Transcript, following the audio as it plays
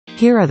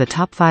Here are the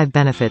top 5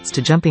 benefits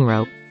to jumping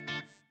rope.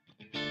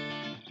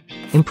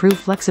 Improve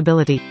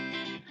flexibility.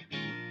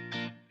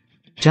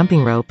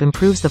 Jumping rope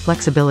improves the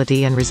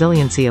flexibility and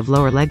resiliency of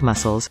lower leg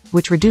muscles,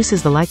 which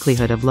reduces the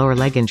likelihood of lower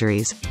leg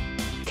injuries.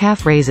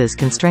 Calf raises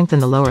can strengthen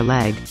the lower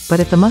leg, but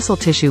if the muscle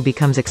tissue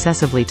becomes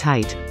excessively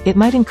tight, it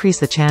might increase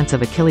the chance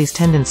of Achilles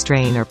tendon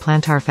strain or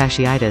plantar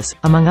fasciitis,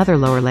 among other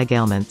lower leg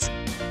ailments.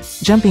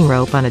 Jumping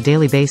rope on a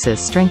daily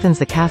basis strengthens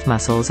the calf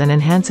muscles and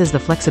enhances the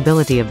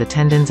flexibility of the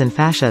tendons and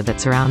fascia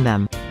that surround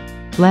them.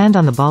 Land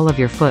on the ball of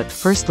your foot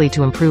firstly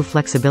to improve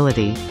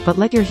flexibility, but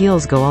let your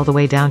heels go all the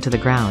way down to the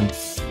ground.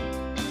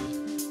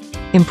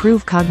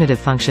 Improve cognitive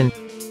function.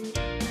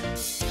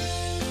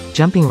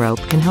 Jumping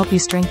rope can help you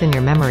strengthen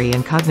your memory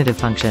and cognitive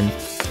function.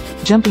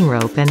 Jumping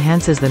rope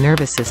enhances the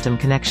nervous system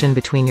connection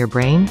between your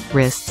brain,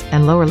 wrists,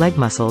 and lower leg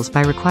muscles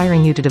by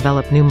requiring you to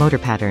develop new motor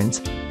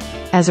patterns.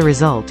 As a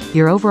result,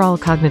 your overall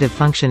cognitive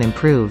function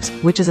improves,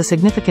 which is a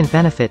significant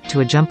benefit to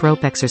a jump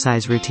rope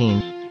exercise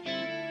routine.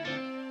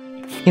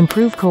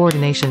 Improve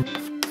coordination.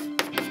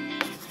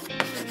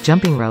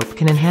 Jumping rope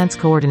can enhance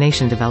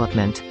coordination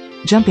development.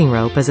 Jumping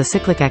rope is a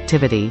cyclic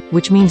activity,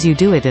 which means you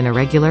do it in a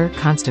regular,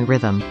 constant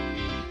rhythm.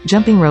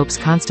 Jumping rope's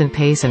constant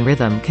pace and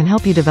rhythm can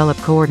help you develop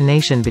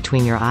coordination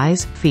between your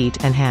eyes,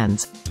 feet, and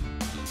hands.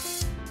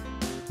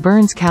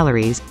 Burns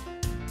calories.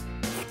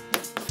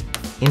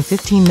 In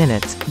 15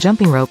 minutes,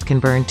 jumping rope can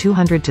burn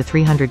 200 to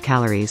 300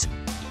 calories.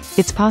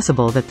 It's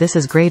possible that this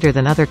is greater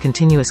than other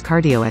continuous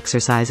cardio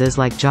exercises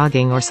like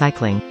jogging or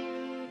cycling.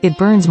 It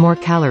burns more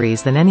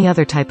calories than any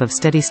other type of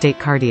steady-state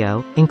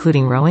cardio,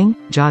 including rowing,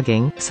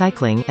 jogging,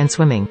 cycling, and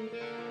swimming.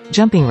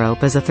 Jumping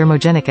rope is a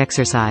thermogenic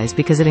exercise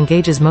because it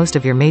engages most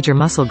of your major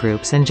muscle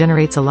groups and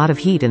generates a lot of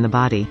heat in the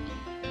body.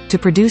 To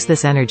produce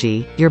this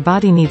energy, your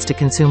body needs to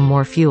consume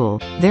more fuel,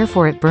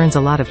 therefore it burns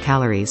a lot of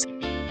calories.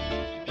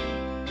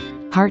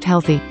 Heart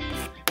healthy.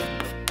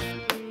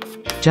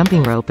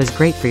 Jumping rope is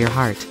great for your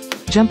heart.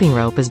 Jumping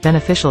rope is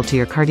beneficial to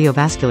your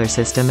cardiovascular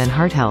system and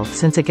heart health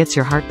since it gets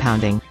your heart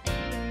pounding.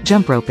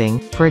 Jump roping,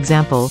 for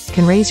example,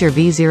 can raise your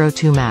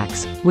VO2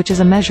 max, which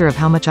is a measure of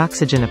how much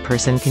oxygen a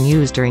person can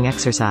use during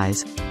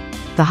exercise.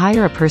 The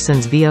higher a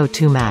person's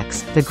VO2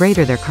 max, the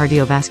greater their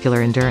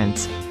cardiovascular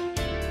endurance.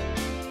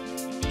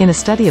 In a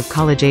study of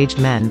college-aged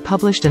men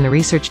published in the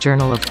Research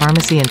Journal of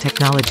Pharmacy and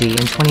Technology in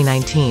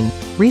 2019,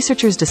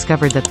 researchers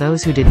discovered that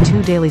those who did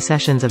 2 daily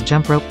sessions of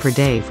jump rope per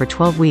day for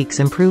 12 weeks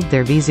improved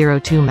their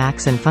VO2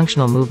 max and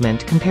functional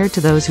movement compared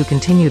to those who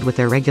continued with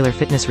their regular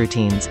fitness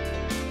routines.